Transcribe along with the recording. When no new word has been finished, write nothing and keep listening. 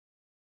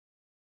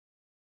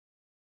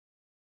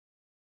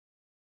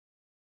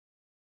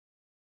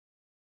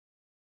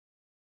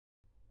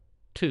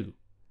2.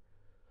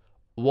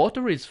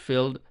 Water is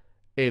filled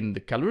in the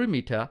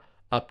calorimeter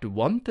up to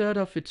 1/3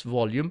 of its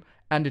volume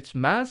and its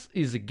mass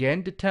is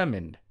again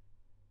determined.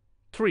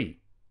 3.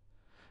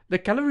 The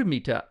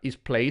calorimeter is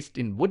placed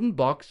in wooden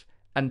box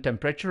and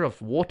temperature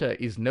of water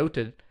is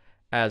noted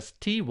as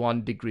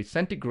T1 degree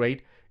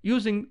centigrade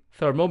using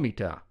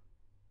thermometer.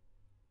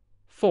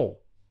 4.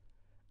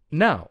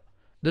 Now,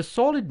 the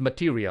solid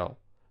material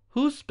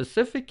whose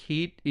specific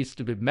heat is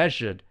to be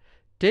measured,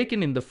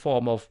 taken in the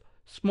form of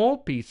small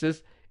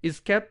pieces, is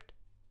kept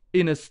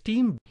in a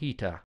steam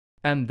heater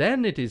and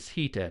then it is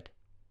heated.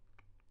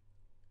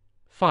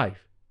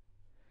 5.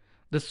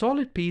 The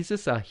solid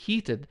pieces are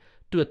heated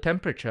to a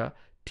temperature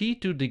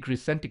T2 degree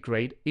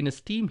centigrade in a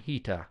steam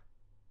heater.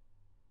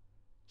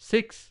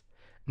 6.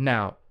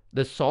 Now,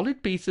 the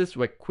solid pieces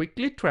were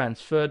quickly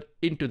transferred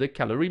into the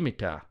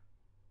calorimeter.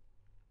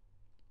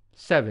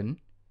 7.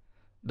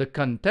 The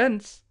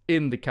contents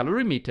in the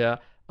calorimeter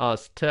are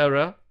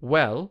stirred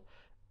well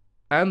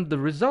and the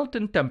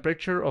resultant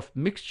temperature of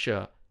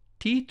mixture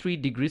T3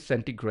 degree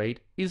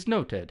centigrade is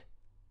noted.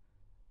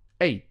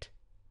 8.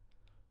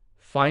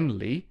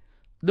 Finally,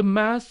 the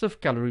mass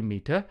of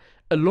calorimeter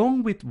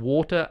along with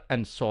water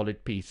and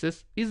solid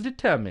pieces is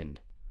determined.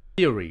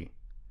 Theory: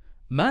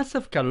 mass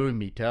of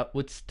calorimeter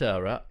with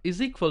stirrer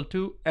is equal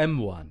to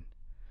M1.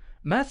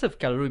 Mass of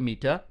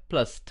calorimeter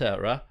plus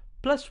stirrer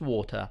plus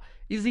water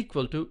is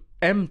equal to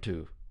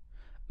M2.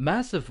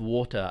 Mass of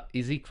water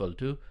is equal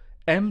to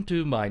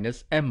M2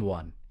 minus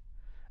M1.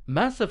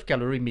 Mass of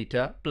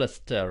calorimeter plus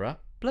stirrer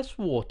plus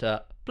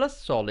water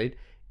plus solid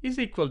is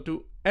equal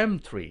to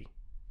M3.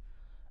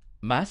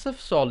 Mass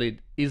of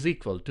solid is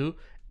equal to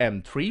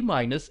M3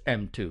 minus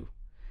M2.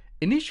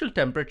 Initial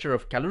temperature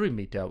of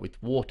calorimeter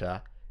with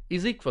water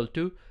is equal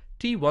to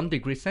T1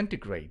 degree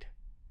centigrade.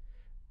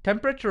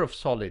 Temperature of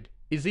solid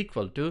is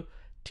equal to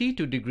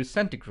T2 degree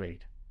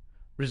centigrade.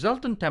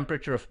 Resultant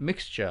temperature of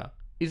mixture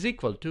is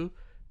equal to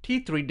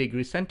T3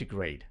 degree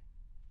centigrade.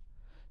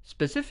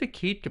 Specific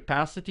heat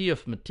capacity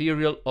of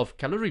material of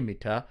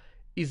calorimeter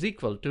is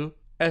equal to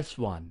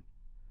S1.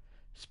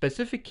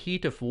 Specific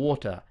heat of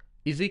water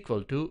is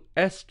equal to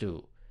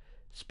S2.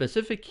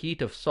 Specific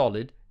heat of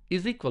solid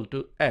is equal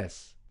to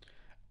S.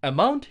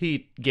 Amount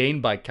heat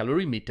gained by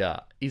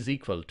calorimeter is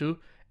equal to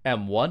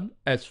M1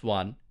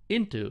 S1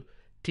 into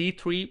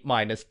T3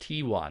 minus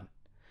T1.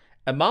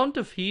 Amount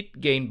of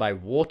heat gained by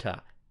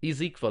water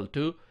is equal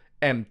to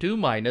M2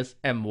 minus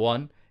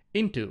M1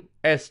 into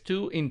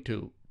S2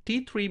 into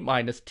T3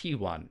 minus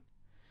T1.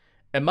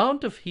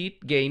 Amount of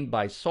heat gained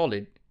by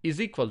solid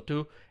is equal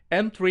to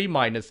M3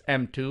 minus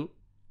M2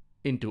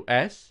 into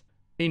S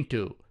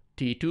into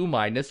T2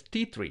 minus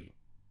T3.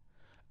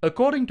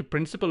 According to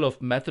principle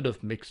of method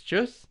of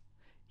mixtures,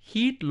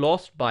 heat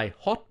lost by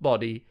hot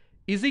body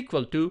is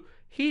equal to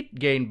heat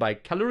gained by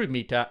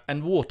calorimeter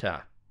and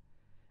water.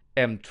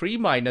 M3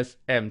 minus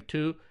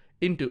M2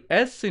 into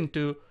S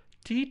into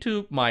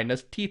T2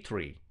 minus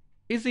T3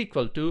 is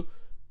equal to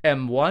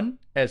M1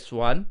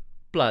 S1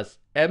 plus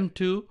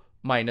M2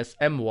 minus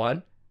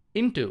M1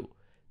 into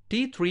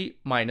T3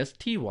 minus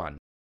T1.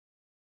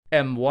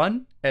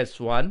 M1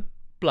 S1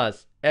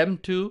 plus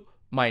M2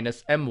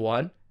 minus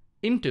M1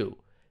 into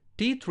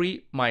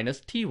T3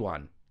 minus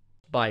T1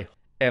 by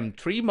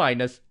M3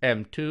 minus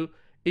M2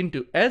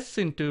 into S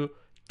into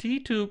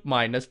T2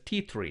 minus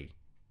T3.